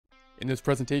In this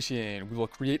presentation, we will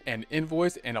create an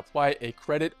invoice and apply a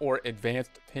credit or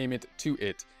advanced payment to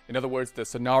it. In other words, the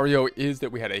scenario is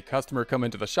that we had a customer come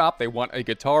into the shop, they want a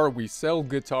guitar, we sell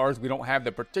guitars, we don't have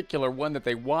the particular one that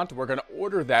they want, we're going to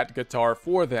order that guitar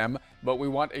for them, but we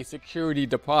want a security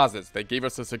deposit. They gave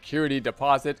us a security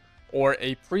deposit or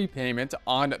a prepayment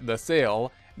on the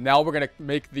sale. Now we're going to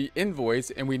make the invoice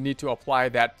and we need to apply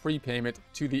that prepayment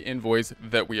to the invoice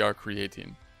that we are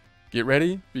creating. Get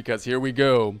ready, because here we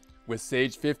go with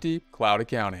Sage 50 Cloud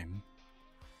Accounting.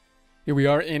 Here we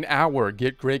are in our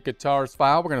Get Great Guitars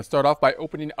file. We're going to start off by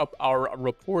opening up our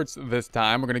reports this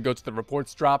time. We're going to go to the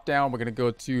reports drop down. We're going to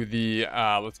go to the,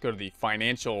 let's go to the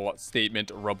financial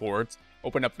statement reports.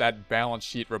 Open up that balance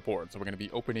sheet report. So we're going to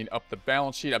be opening up the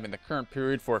balance sheet. I'm in the current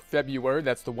period for February.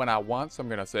 That's the one I want. So I'm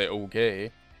going to say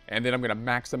okay. And then I'm going to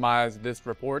maximize this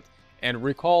report. And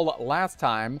recall last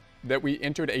time that we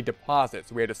entered a deposit.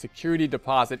 So we had a security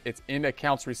deposit. It's in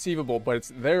accounts receivable, but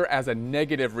it's there as a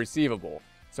negative receivable.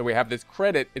 So we have this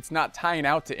credit. It's not tying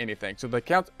out to anything. So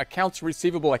the accounts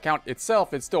receivable account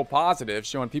itself is still positive,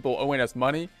 showing people owing us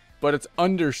money, but it's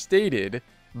understated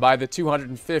by the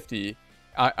 250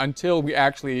 until we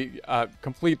actually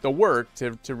complete the work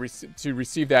to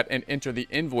receive that and enter the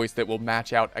invoice that will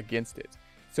match out against it.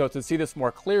 So to see this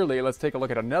more clearly, let's take a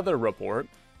look at another report.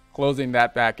 Closing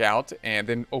that back out and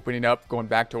then opening up, going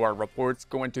back to our reports,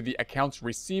 going to the accounts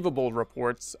receivable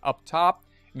reports up top.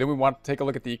 Then we want to take a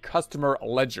look at the customer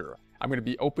ledger. I'm going to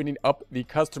be opening up the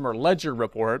customer ledger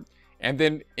report. And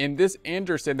then in this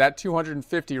Anderson, that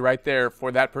 250 right there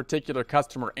for that particular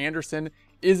customer Anderson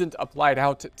isn't applied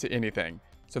out to anything.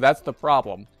 So that's the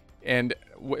problem. And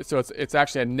so it's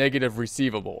actually a negative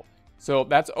receivable. So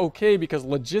that's okay because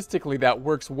logistically that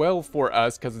works well for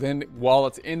us, because then while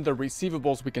it's in the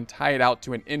receivables, we can tie it out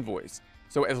to an invoice.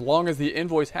 So as long as the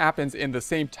invoice happens in the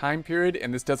same time period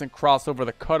and this doesn't cross over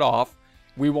the cutoff,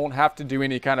 we won't have to do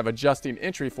any kind of adjusting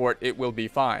entry for it. It will be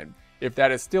fine. If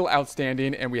that is still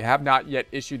outstanding and we have not yet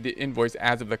issued the invoice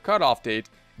as of the cutoff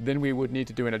date, then we would need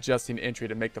to do an adjusting entry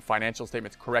to make the financial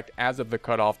statements correct as of the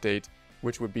cutoff date,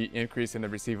 which would be increase in the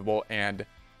receivable and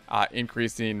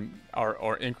increasing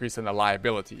the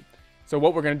liability. So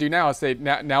what we're going to do now is say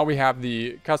now we have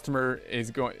the customer is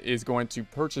going to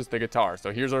purchase the guitar.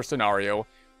 So here's our scenario.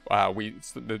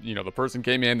 The person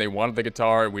came in, they wanted the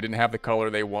guitar, we didn't have the color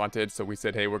they wanted, so we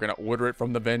said, hey, we're going to order it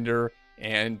from the vendor,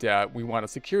 and we want a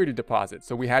security deposit.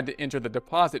 So we had to enter the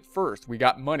deposit first. We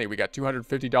got money. We got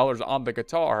 $250 on the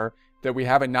guitar that we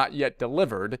haven't not yet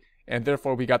delivered, and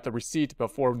therefore we got the receipt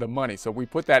before the money. So we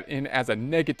put that in as a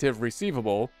negative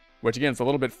receivable, which again is a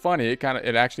little bit funny. It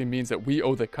actually means that we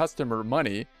owe the customer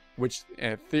money, which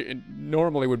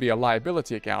normally would be a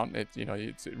liability account.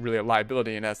 It's really a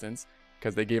liability in essence,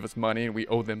 because they gave us money and we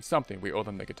owe them something. We owe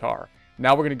them the guitar.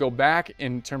 Now we're going to go back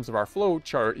in terms of our flow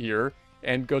chart here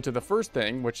and go to the first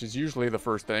thing, which is usually the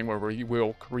first thing, where we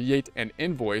will create an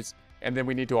invoice, and then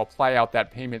we need to apply out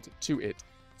that payment to it.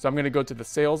 So I'm going to go to the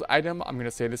sales item. I'm going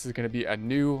to say this is going to be a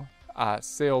new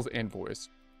sales invoice.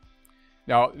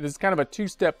 Now, this is kind of a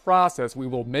two-step process. We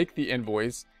will make the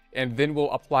invoice, and then we'll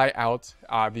apply out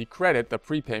the credit, the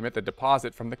prepayment, the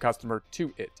deposit from the customer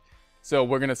to it. So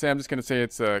we're going to say, I'm just going to say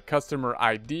it's a customer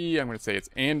ID. I'm going to say it's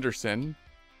Anderson.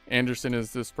 Anderson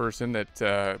is this person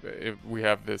that we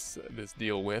have this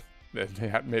deal with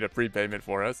that made a prepayment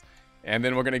for us. And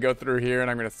then we're going to go through here,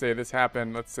 and I'm going to say this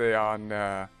happened, let's say on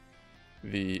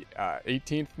the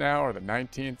 18th now, or the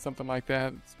 19th, something like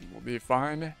that. Will be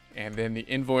fine. And then the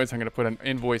invoice, I'm going to put an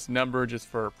invoice number just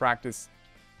for a practice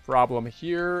problem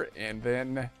here. And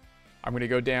then I'm going to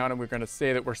go down and we're going to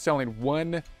say that we're selling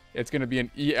one. It's going to be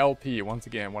an ELP. Once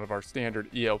again, one of our standard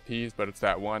ELPs, but it's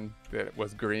that one that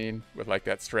was green with like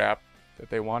that strap that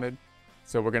they wanted.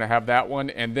 So we're going to have that one.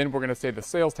 And then we're going to say the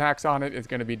sales tax on it is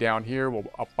going to be down here. We'll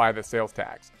apply the sales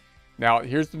tax. Now,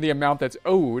 here's the amount that's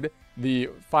owed, the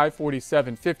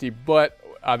 $547.50, but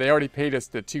they already paid us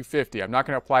the $250. I'm not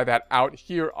going to apply that out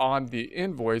here on the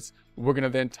invoice. We're going to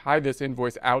then tie this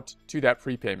invoice out to that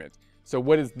prepayment. So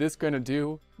what is this going to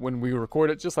do when we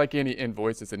record it? Just like any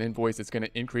invoice, it's an invoice. It's going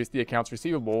to increase the accounts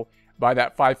receivable by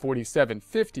that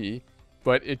 $547.50,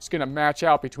 but it's going to match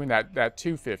out between that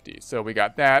 $250. So we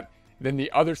got that. Then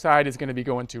the other side is going to be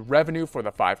going to revenue for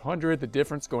the $500. The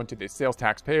difference going to the sales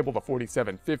tax payable, the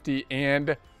 $47.50,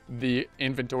 and the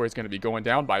inventory is going to be going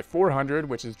down by $400,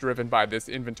 which is driven by this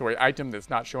inventory item that's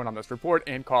not shown on this report,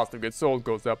 and cost of goods sold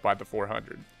goes up by the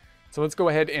 $400. So let's go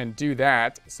ahead and do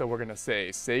that. So we're going to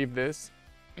say save this,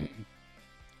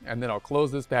 and then I'll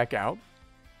close this back out.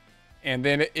 And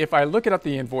then if I look at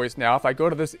the invoice now, if I go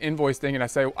to this invoice thing and I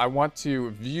say I want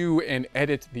to view and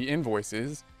edit the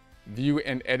invoices, view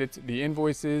and edit the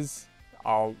invoices,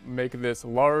 I'll make this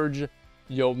large.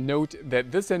 You'll note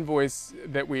that this invoice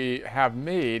that we have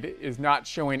made is not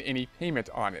showing any payment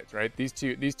on it, right? These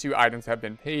two items have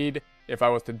been paid. If I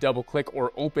was to double click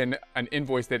or open an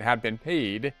invoice that had been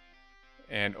paid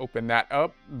and open that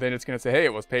up, then it's going to say, hey,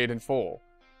 it was paid in full.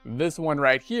 This one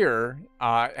right here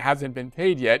hasn't been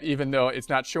paid yet, even though it's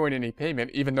not showing any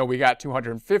payment, even though we got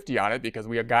 250 on it because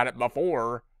we got it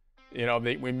before, you know,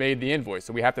 we made the invoice.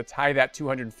 So we have to tie that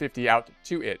 250 out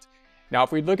to it. Now,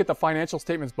 if we look at the financial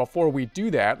statements before we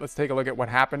do that, let's take a look at what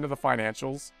happened to the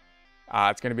financials.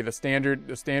 It's going to be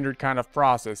the standard kind of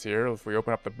process here. If we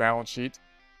open up the balance sheet,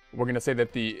 we're going to say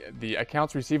that the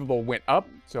accounts receivable went up.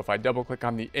 So if I double click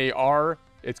on the AR,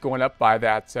 it's going up by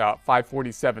that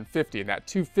 547.50, and that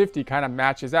 250 kind of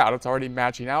matches out. It's already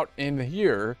matching out in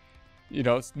here. You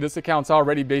know, this account's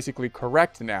already basically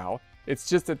correct now. It's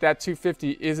just that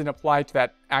 250 isn't applied to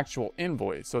that actual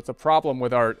invoice. So it's a problem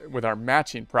with our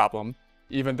matching problem,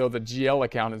 even though the GL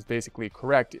account is basically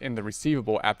correct in the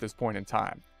receivable at this point in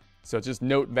time. So just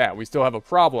note that we still have a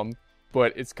problem,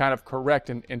 but it's kind of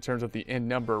correct in terms of the end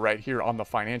number right here on the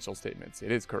financial statements.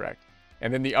 It is correct.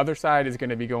 And then the other side is going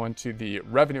to be going to the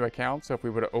revenue account. So if we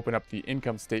were to open up the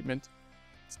income statement,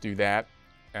 let's do that.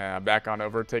 Back on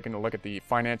over, taking a look at the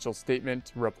financial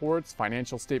statement reports.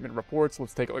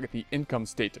 Let's take a look at the income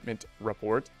statement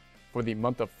report. For the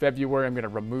month of February, I'm going to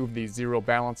remove these zero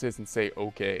balances and say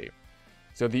OK.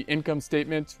 So the income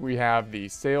statement, we have the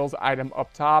sales item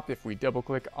up top. If we double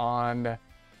click on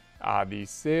the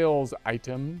sales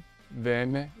item,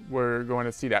 then we're going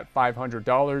to see that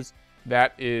 $500.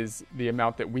 That is the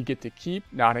amount that we get to keep,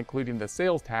 not including the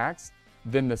sales tax.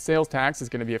 Then the sales tax is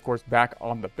going to be, of course, back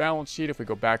on the balance sheet. If we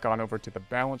go back on over to the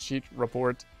balance sheet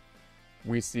report,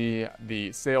 we see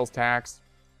the sales tax.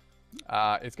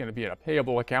 It's going to be in a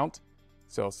payable account.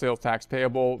 So sales tax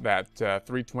payable, that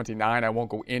 $329. I won't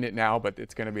go in it now, but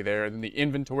it's going to be there. Then the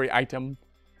inventory item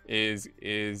is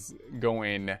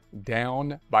going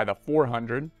down by the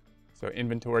 $400. So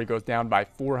inventory goes down by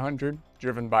 $400,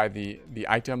 driven by the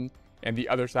item. And the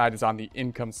other side is on the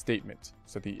income statement.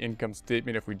 So the income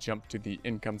statement, if we jump to the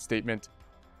income statement,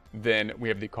 then we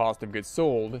have the cost of goods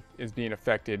sold is being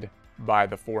affected by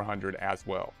the 400 as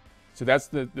well. So that's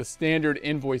the standard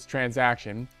invoice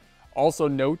transaction. Also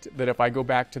note that if I go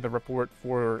back to the report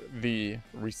for the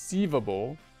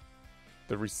receivable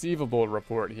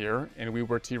report here, and we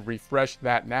were to refresh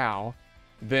that now,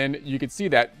 then you could see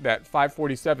that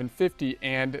 547.50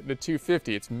 and the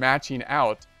 250, it's matching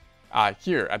out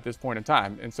here at this point in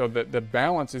time. And so the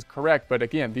balance is correct, but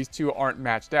again, these two aren't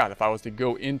matched out. If I was to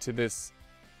go into this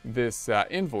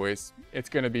invoice, it's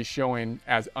going to be showing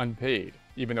as unpaid,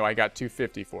 even though I got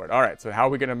 $250 for it. All right, so how are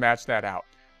we going to match that out?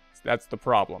 So that's the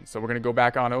problem. So we're going to go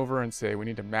back on over and say we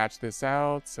need to match this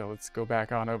out. So let's go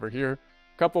back on over here.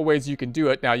 A couple ways you can do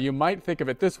it. Now, you might think of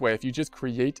it this way. If you just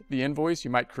create the invoice,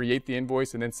 you might create the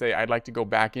invoice and then say, I'd like to go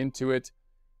back into it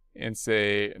and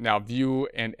say, now view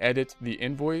and edit the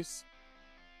invoice.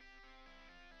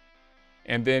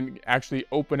 And then actually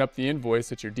open up the invoice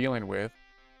that you're dealing with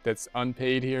that's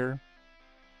unpaid here.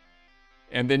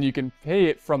 And then you can pay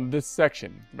it from this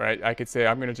section, right? I could say,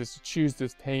 I'm going to just choose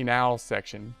this Pay Now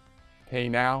section. Pay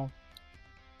Now.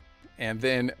 And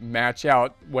then match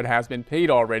out what has been paid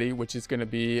already, which is going to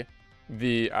be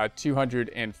the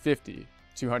 250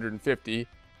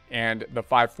 and the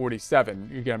 547.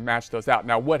 You're going to match those out.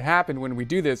 Now, what happened when we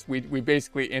do this, we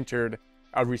basically entered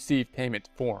a receive payment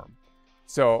form.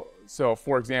 So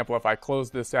for example, if I close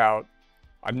this out,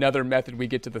 another method we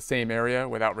get to the same area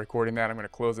without recording that, I'm going to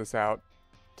close this out.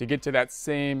 To get to that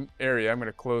same area, I'm going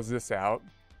to close this out.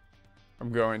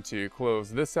 I'm going to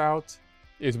close this out.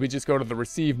 Is we just go to the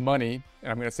receive money,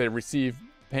 and I'm going to say receive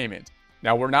payment.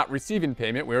 Now, we're not receiving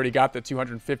payment. We already got the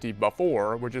 250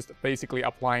 before. We're just basically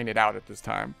applying it out at this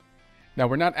time. Now,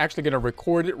 we're not actually going to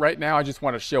record it right now. I just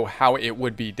want to show how it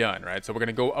would be done, right? So we're going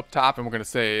to go up top, and we're going to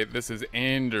say, this is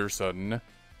Anderson.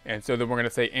 And so then we're going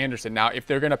to say Anderson. Now, if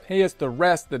they're going to pay us the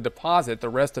rest, the deposit, the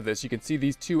rest of this, you can see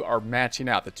these two are matching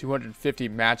out. The 250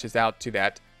 matches out to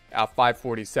that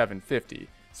 547.50.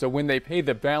 So when they pay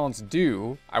the balance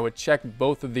due, I would check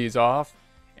both of these off,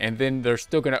 and then they're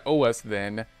still going to owe us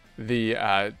then the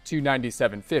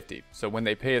 297.50. So when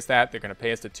they pay us that, they're going to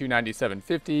pay us the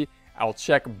 297.50. I'll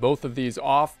check both of these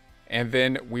off, and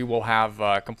then we will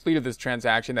have completed this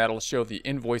transaction. That'll show the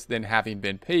invoice then having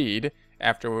been paid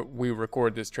after we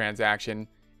record this transaction,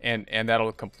 and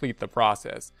that'll complete the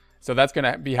process. So that's going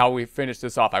to be how we finish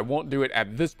this off. I won't do it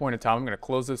at this point in time. I'm going to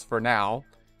close this for now,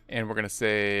 and we're going to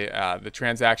say the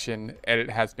transaction edit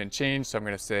has been changed. So I'm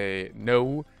going to say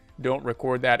no, don't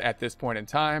record that at this point in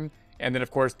time. And then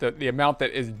of course the amount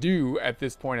that is due at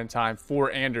this point in time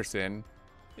for Anderson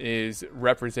is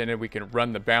represented. We can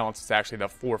run the balance. It's actually the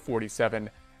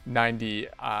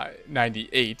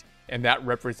 447.98, and that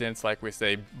represents, like we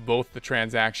say, both the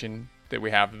transaction that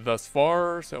we have thus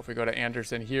far. So if we go to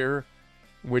Anderson here,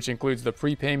 which includes the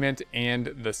prepayment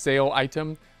and the sale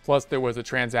item, plus there was a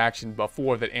transaction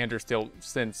before that Anderson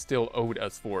still owed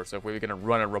us for. So if we're going to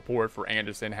run a report for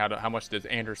Anderson, how much does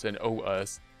Anderson owe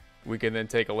us, we can then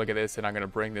take a look at this, and I'm going to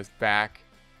bring this back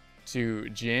to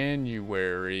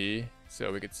January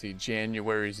so we could see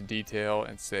January's detail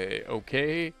and say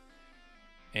okay.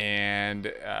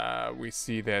 And we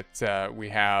see that we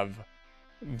have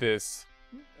this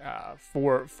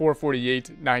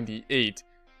 448.98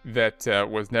 that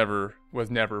was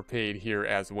never paid here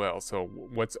as well. So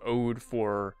what's owed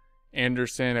for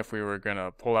Anderson, if we were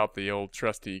gonna pull out the old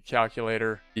trusty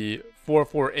calculator, the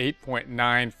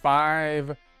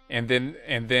 448.95, and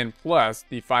then plus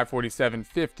the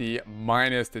 547.50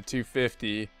 minus the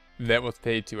 250 that was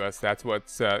paid to us. That's what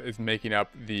is making up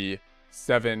the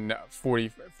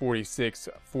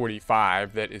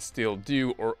 746.45 that is still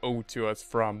due or owed to us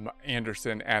from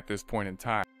Anderson at this point in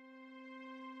time.